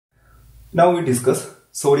Now we discuss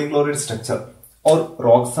sodium chloride structure or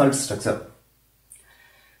rock salt structure.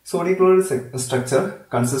 Sodium chloride structure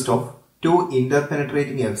consists of two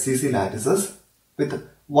interpenetrating FCC lattices with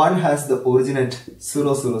one has the origin at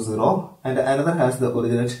 0, 0, 0 and another has the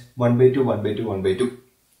origin at 1 by 2, 1 by 2, 1 by 2.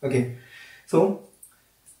 Okay. So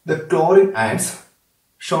the chlorine ions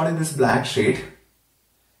shown in this black shade,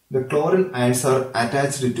 the chlorine ions are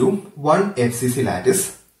attached to one FCC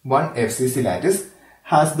lattice. One FCC lattice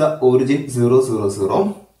has the origin 0, 0,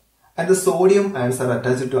 0 and the sodium ions are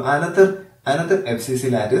attached to another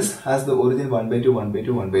FCC lattice has the origin 1 by 2, 1 by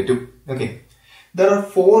 2, 1 by 2. Okay. There are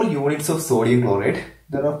 4 units of sodium chloride.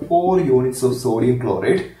 There are 4 units of sodium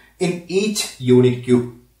chloride in each unit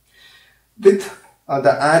cube with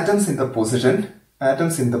the atoms in the position,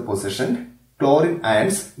 chlorine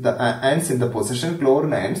ions, the ions in the position,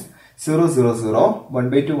 chlorine ions 0, 0, 0, 1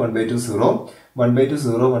 by 2, 1 by 2, 0, 1 by 2,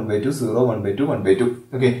 0, 1 by 2, 0, 1 by 2, 1 by 2.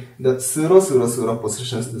 Okay, the 0, 0, 0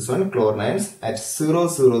 positions this one, chlorine ions at 0,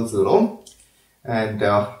 0, 0 and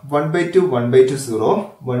 1 by 2, 1 by 2,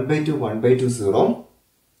 0, 1 by 2, 1 by 2, 0,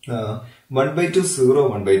 1 by 2, 0,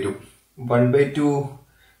 1 by 2, 1 by 2,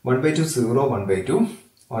 1 by 2, 0, 1 by 2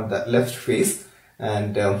 on the left face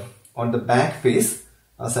and on the back face,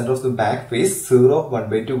 center of the back face 0, 1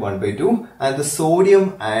 by 2, 1 by 2 and the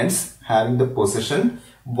sodium ions having the position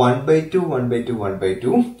 1 by 2, 1 by 2, 1 by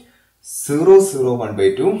 2, 0, 0, 1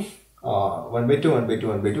 by 2, 1 by 2, 1 by 2,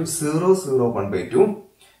 1 by 2, 0, 0, 1 by 2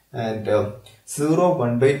 and 0,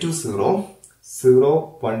 1 by 2, 0,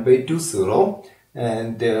 0, 1 by 2, 0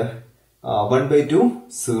 and 1 by 2,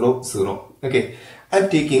 0, 0. Okay, I'm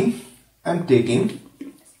taking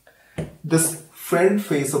this front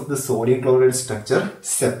face of the sodium chloride structure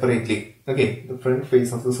separately. Okay, the front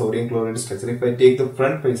face of the sodium chloride structure. If I take the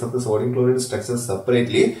front face of the sodium chloride structure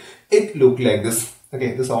separately, it looks like this.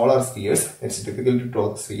 Okay, this all are spheres. It's difficult to draw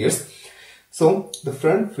the spheres. So the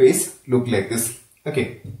front face look like this.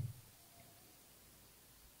 Okay.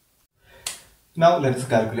 Now let us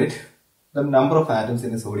calculate the number of atoms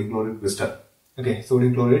in a sodium chloride crystal. Okay,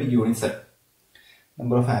 sodium chloride unit cell.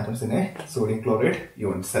 Number of atoms in a sodium chloride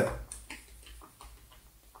unit cell.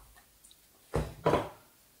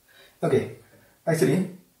 Okay,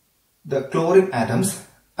 actually the chlorine atoms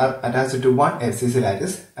are attached to one FCC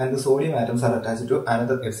lattice and the sodium atoms are attached to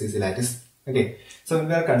another FCC lattice. Okay, so when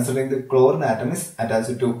we are considering the chlorine atom is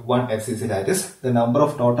attached to one FCC lattice, the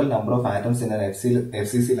total number of atoms in an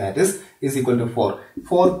FCC lattice is equal to 4.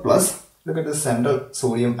 4 plus, look at the central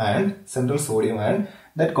sodium ion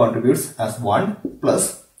that contributes as 1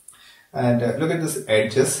 plus and look at this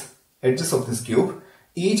edges of this cube.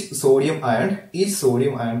 Each sodium ion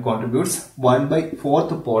contributes 1 by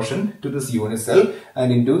 4th portion to this unit cell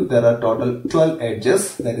and into there are total 12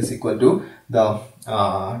 edges, that is equal to the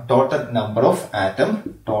total number of atoms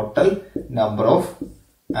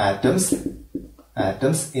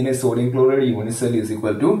in a sodium chloride unit cell is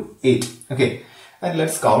equal to 8. Okay, and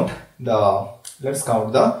let's count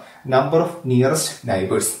the number of nearest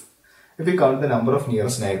neighbors. If we count the number of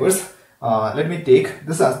nearest neighbors, let me take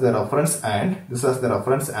this as the reference and this as the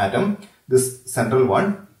reference atom, this central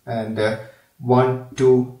one, and 1,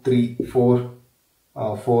 2, 3, 4,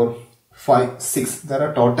 5, 6. There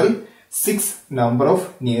are total 6 number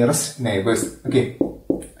of nearest neighbors. Okay,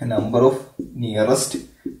 a number of nearest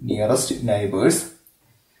neighbors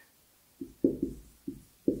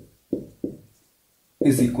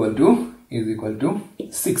is equal to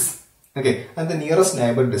 6. Okay, and the nearest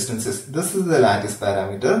neighbor distances. This is the lattice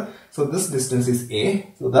parameter. So this distance is A.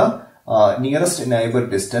 So the nearest neighbor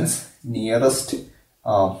distance is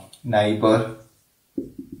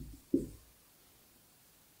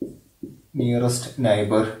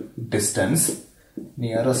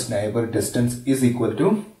equal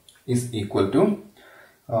to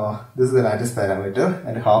this is the lattice parameter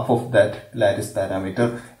and half of that lattice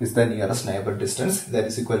parameter is the nearest neighbor distance, that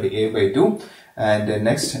is equal to A by 2 and the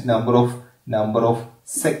next number of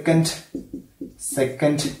second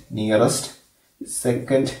nearest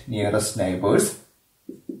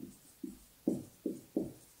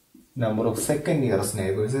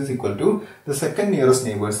neighbors, is equal to the second nearest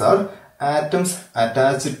neighbors are atoms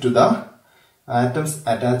attached to the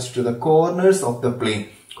corners of the plane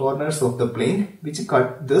which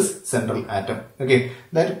cut this central atom. Okay,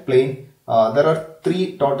 that plane there are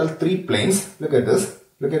total 3 planes. Look at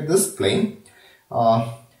this plane.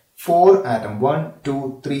 4 atoms, 1,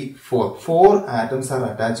 2, 3, 4. 4 atoms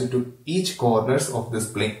are attached to each corners of this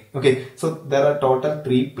plane. Okay, so there are total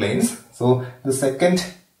 3 planes. So the second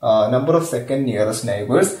number of second nearest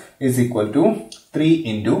neighbors is equal to 3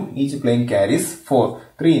 into each plane carries 4.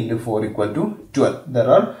 3 into 4 equal to 12. There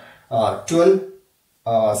are 12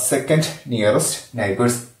 second nearest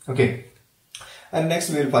neighbors. Okay. And next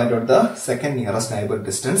we will find out the second nearest neighbor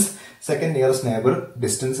distance. Second nearest neighbor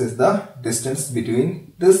distance is the distance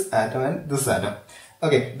between this atom and this atom.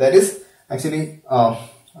 Okay, that is actually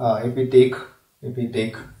if we take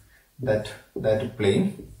that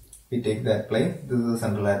plane, we take that plane. This is the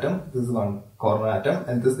central atom. This is one corner atom,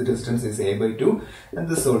 and this distance is a by 2, and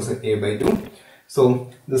this is also a by 2. So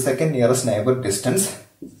the second nearest neighbor distance,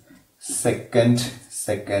 second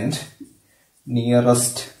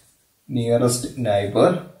nearest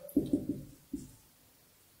neighbor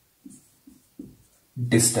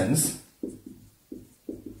distance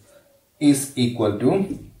is equal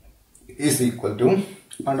to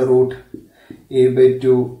under root a by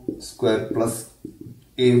 2 square plus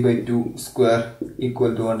a by 2 square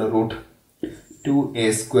equal to under root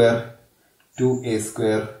 2a square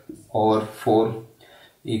over 4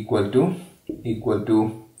 equal to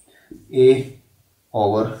a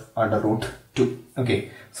over under root 2.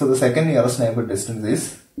 Okay, so the second nearest neighbor distance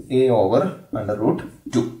is a over under root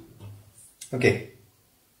 2. Okay.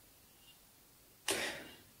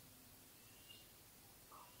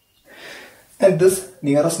 And this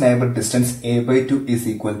nearest neighbor distance a by 2 is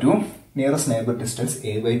equal to,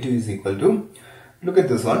 look at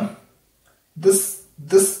this one. This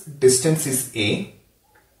distance is a.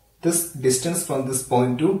 This distance from this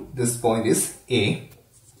point to this point is a.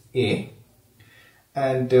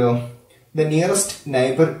 And the nearest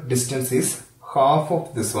neighbor distance is half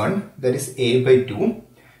of this one, that is a by 2.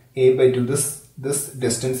 This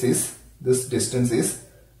distance is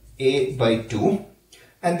a by 2.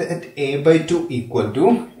 And at a by 2 equal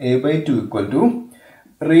to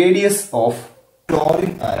radius of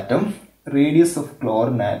chlorine atom, radius of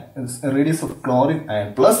chlorine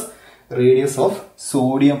ion plus radius of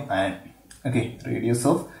sodium ion. Okay, radius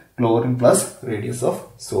of chlorine plus radius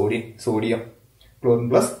of sodium. Chlorine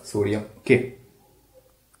plus sodium. Okay.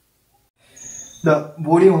 The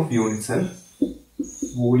volume of unit cell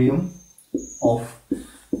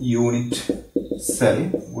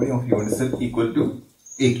equal to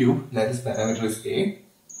a cube, that is parameter is a,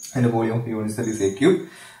 and the volume of unit cell is a cube,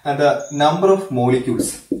 and the number of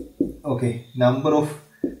molecules, okay, number of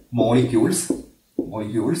molecules,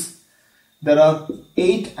 there are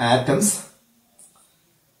 8 atoms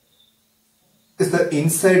is the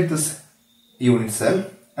inside this unit cell,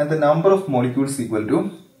 and the number of molecules equal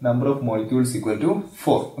to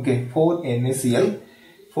 4. Okay, 4 NaCl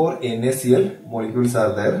molecules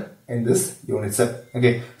are there in this unit cell.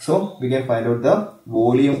 Okay, so we can find out the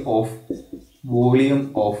volume of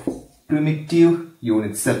primitive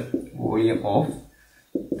unit cell.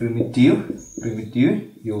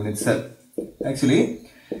 Actually,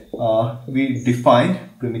 we define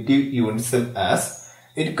primitive unit cell as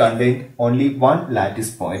it contains only one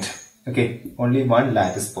lattice point. Okay, only one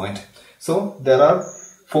lattice point. So there are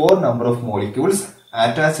 4 number of molecules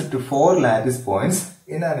attached to 4 lattice points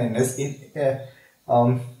in an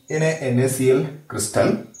NaCl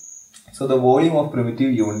crystal. So the volume of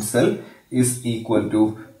primitive unit cell is equal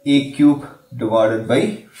to a cube divided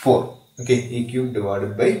by 4. Okay, a cube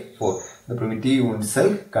divided by 4. The primitive unit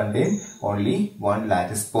cell contains only one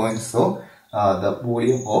lattice point. So the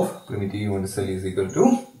volume of primitive unit cell is equal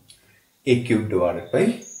to a cube divided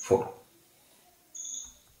by 4.